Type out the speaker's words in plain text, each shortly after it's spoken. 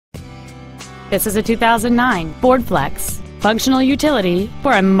This is a 2009 Ford Flex, functional utility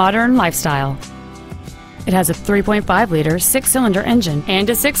for a modern lifestyle. It has a 3.5-liter six-cylinder engine and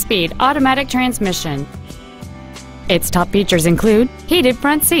a 6-speed automatic transmission. Its top features include heated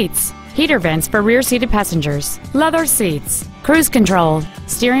front seats, heater vents for rear-seated passengers, leather seats, cruise control,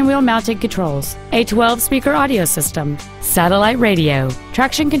 steering wheel mounted controls, a 12-speaker audio system, satellite radio,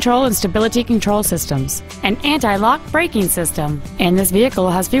 traction control and stability control systems, an anti-lock braking system, and this vehicle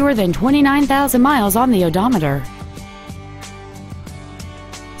has fewer than 29,000 miles on the odometer.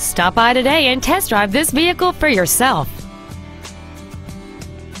 Stop by today and test drive this vehicle for yourself.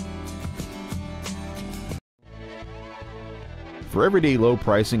 For everyday low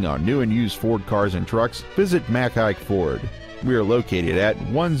pricing on new and used Ford cars and trucks, visit Mac Haik Ford. We are located at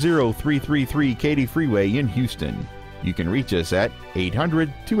 10333 Katy Freeway in Houston. You can reach us at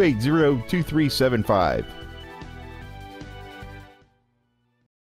 800-280-2375.